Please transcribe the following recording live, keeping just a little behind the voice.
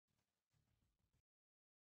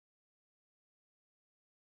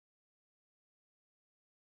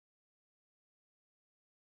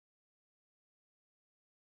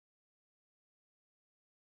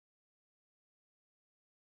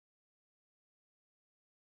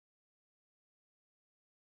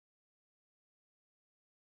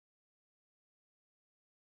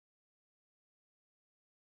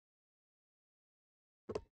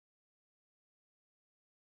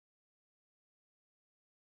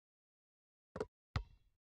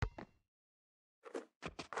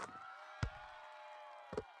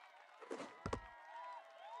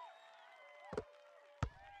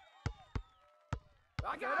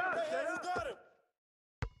I got him. Hey, you got him.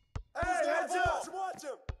 Hey, heads up. Watch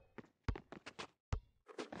him.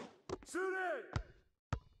 Shoot it.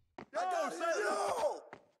 Yo, set it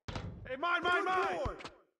up. Hey, mine.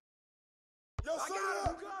 Yo, set it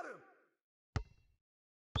up. You got him.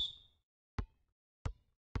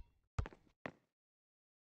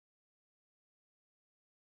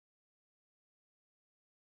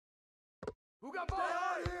 Who got ball? Stay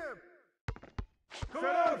on him. Come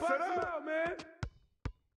on, set out, man.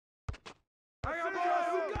 I got ball.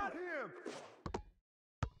 Who got him?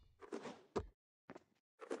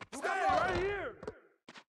 Who got ball? Right here.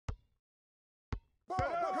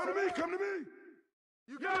 Come to me.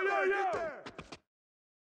 You got it. Get there.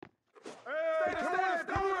 Hey,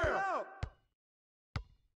 come around.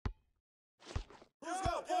 Who's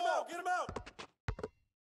got ball? Get him out.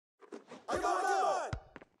 I got mine.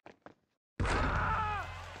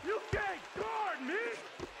 You can't guard me!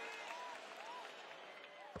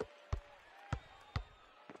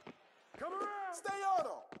 Come around! Stay on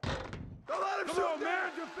him. Don't let him shoot, man!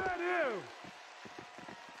 Defend him!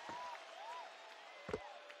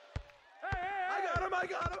 Hey! I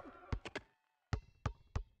got him!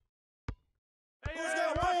 Hey, who's got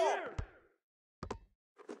ball? Right here!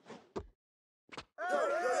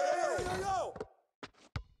 Yo.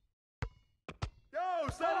 Yo,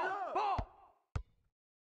 set it up! Ball!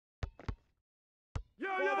 Yo!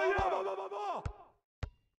 Ball!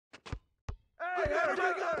 Hey, I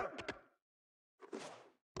got him!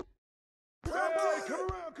 Hey,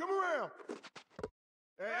 come around!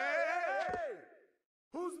 Hey!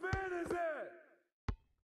 Whose man is that?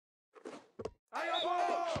 I got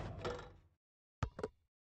ball!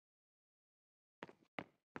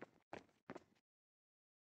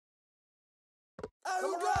 Hey,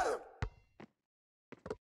 who got him?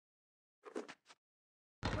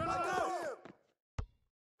 I got him.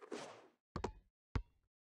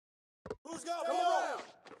 Who's got ball?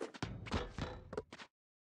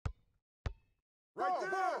 Right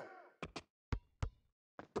there.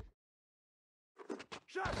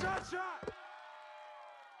 Shot!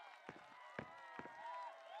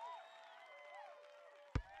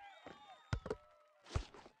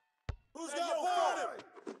 Who's got ball?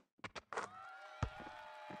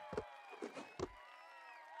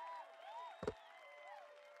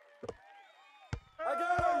 I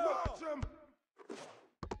got him! Watch him!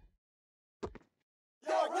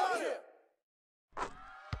 Yo, I got it.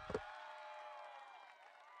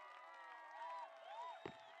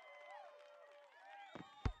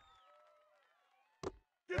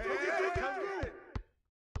 Get through!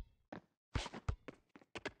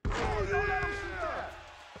 Oh, don't let him shoot that!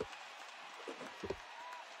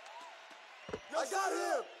 I got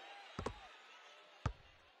him.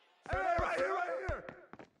 Hey, right here!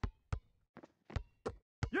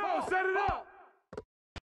 Yo, set it up!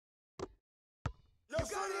 Yo,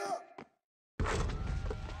 set it up.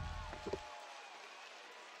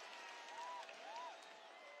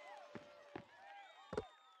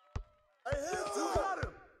 Hey, him too. Who got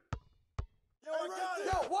him? Yo, I got him.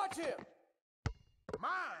 Yo, watch him!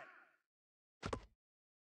 Mine!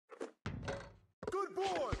 Good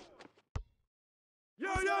boy! Yo!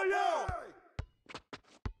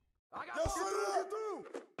 I got Yo, set it up. through!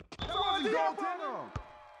 Somebody go get him!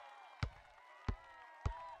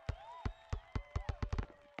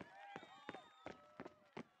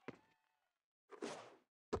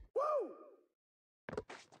 Woo!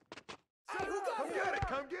 Hey, who got him?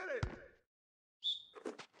 Come get it!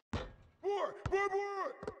 Boy!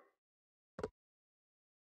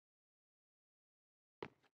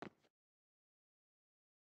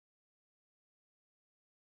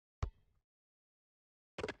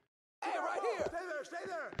 Hey, right here! Stay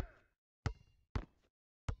there!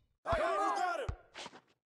 Hey, who got him?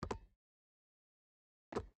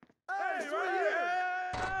 Hey, right here!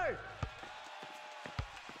 Hey!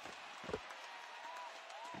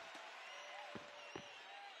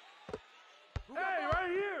 Hey,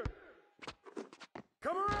 right here!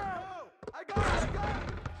 Come around! I got it!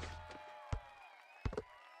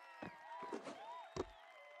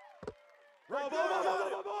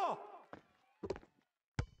 Ball!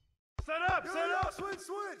 Set up!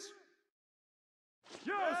 Switch.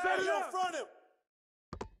 Yo, Hey, set it yo, up! front him.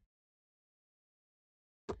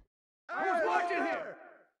 Who's watching here?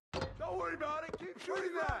 Don't worry about it. Keep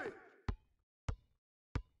shooting that.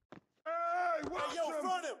 Hey, watch Hey, yo, him.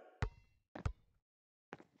 front him.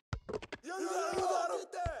 Yo,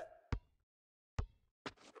 get that.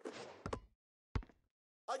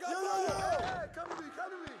 I got that. Hey, come to me.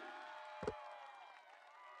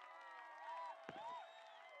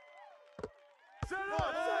 Set it up.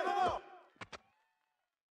 Come on.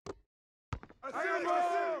 I got ball.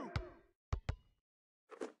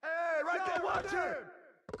 watch him.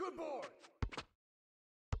 Good board.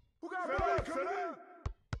 Who got ball? Come in.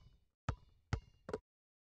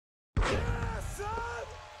 Yeah, son!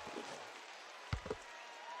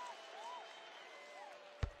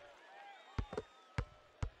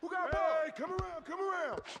 Who got ball? Hey, come around, come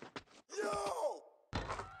around. Yo!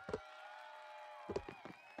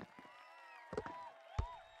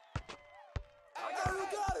 I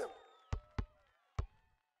got him!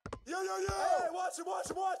 Yo, yo, yo! Hey, watch him, watch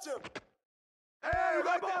him, watch him! Hey, who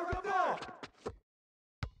got ball? Who got ball?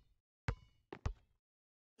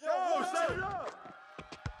 Yo, watch set him! it up.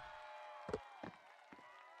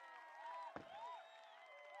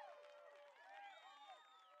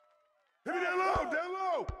 Hit me down low, down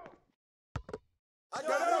low. I Set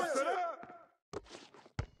got up, him! set up.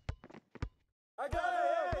 I got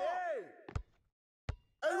him! Hey,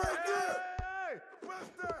 Hey, right there! hey, what's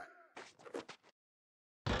that?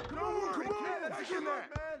 Come on, come on, That's take a in good that.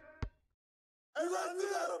 man. Hey, right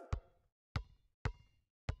there!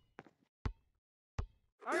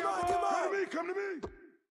 I Come on, got come ball. on. Come to me, come to me.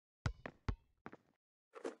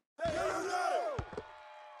 Hey, yo, you got him!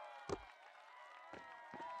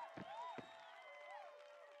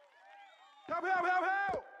 Help, help, help,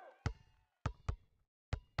 help.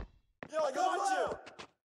 Yo, I got you!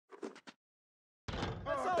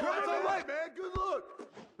 That's all right, man. Good look.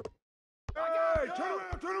 Hey, turn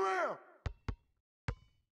around, turn around.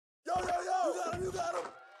 Yo, yo, yo! You got him, you got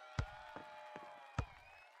him!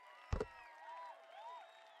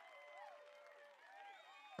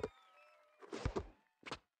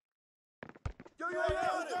 Yo, Yo, yo,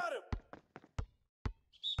 you got him!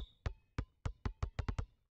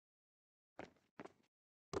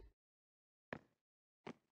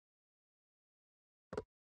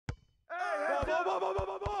 Hey,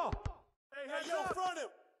 ball. Hey, yo, front him!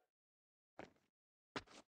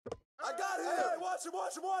 I got him! Hey, watch him,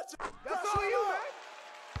 watch him, watch him! That's all you, man.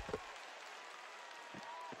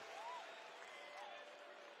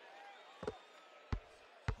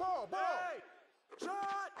 Ball. Hey!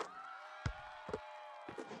 Shot!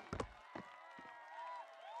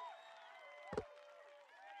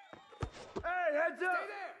 Hey, heads up. Stay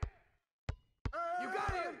there. You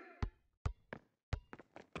got him.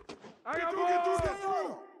 I got ball. Get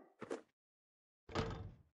through.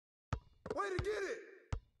 Way to get it.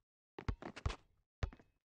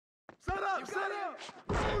 Set up, You set got up.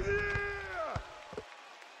 Oh, yeah.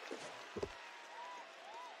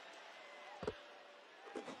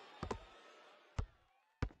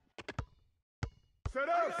 Set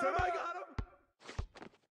up, set up. I got him.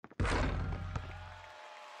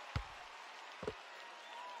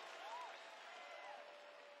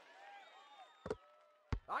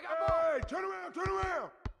 I got ball. Hey, turn around, turn around.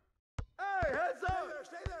 Hey, heads up.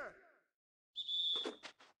 Stay there!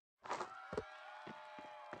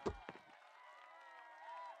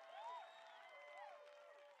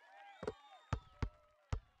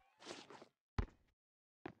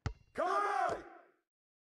 Come on.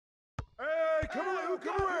 Hey, come around,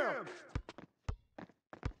 come around.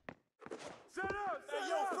 Set up, Hey, set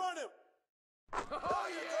yo, up. front him! Oh,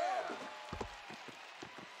 yeah.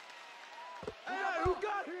 Hey, who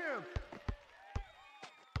got him?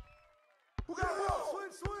 Who got Yo. ball?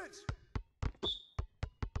 Switch.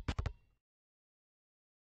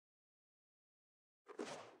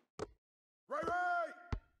 Right.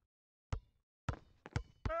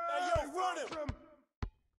 Hey, yo, front watch him.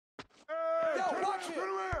 Hey, Yo, turn watch around, it. turn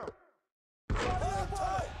around. Hold him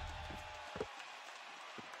tight!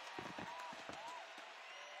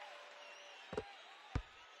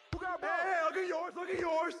 Who got ball? Hey, look at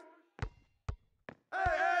yours.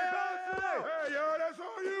 Hey, bounce it out. Hey, yo, that's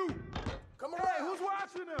all you. Come Hey, around. who's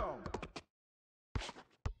watching them?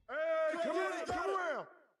 Hey, Go, come get around, it, got come it. around.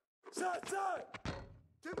 Side!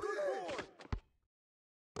 Get good board.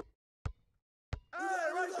 got Hey,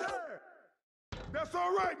 it, right you got it. there. That's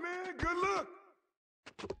all right, man. Good look.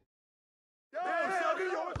 Yo, Hey,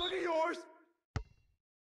 look at yours.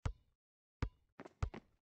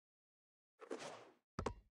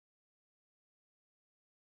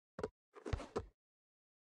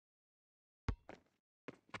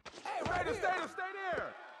 Hey, right here. Stay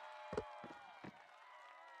there.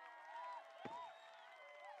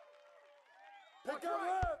 Pick Watch him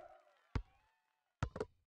right. up!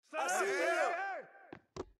 Set I up. see Hey, him. hey.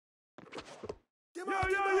 Get Yo, out,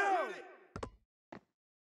 yo, get yo. out.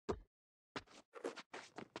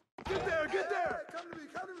 Get there. Come to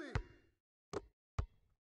me.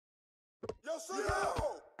 Yo,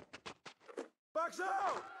 yo! Box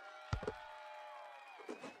out.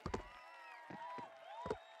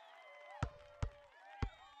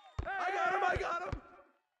 I got him.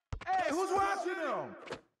 Hey, who's watching him?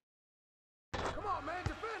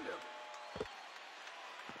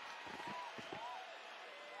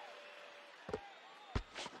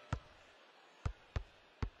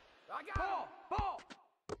 got him. Ball.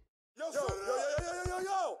 Yo,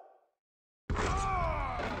 yo.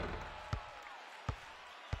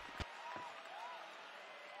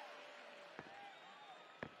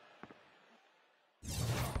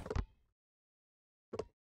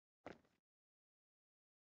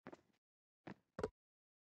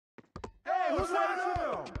 Hey, who's that?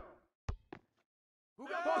 Who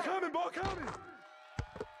got Ball ball? coming, ball coming.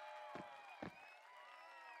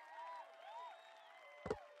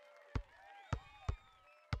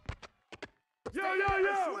 Yo.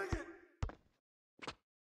 Swing it.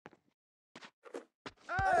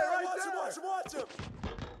 Hey, watch him.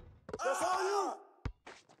 That's all you.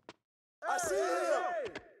 I see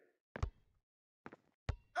him.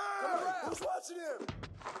 Come around. Who's watching him?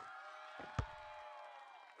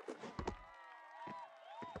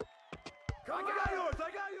 I got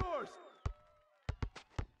yours.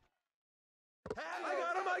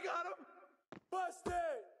 I got him.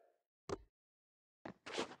 Busted.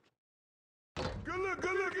 Good look.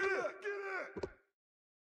 Get it.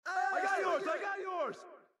 I got yours.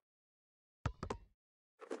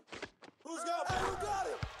 Who got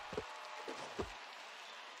him?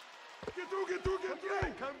 Get through.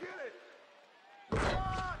 Come get it.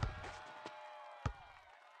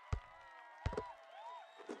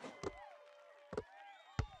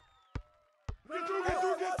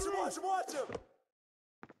 Get through. Watch him.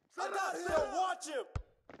 I got him. Watch him.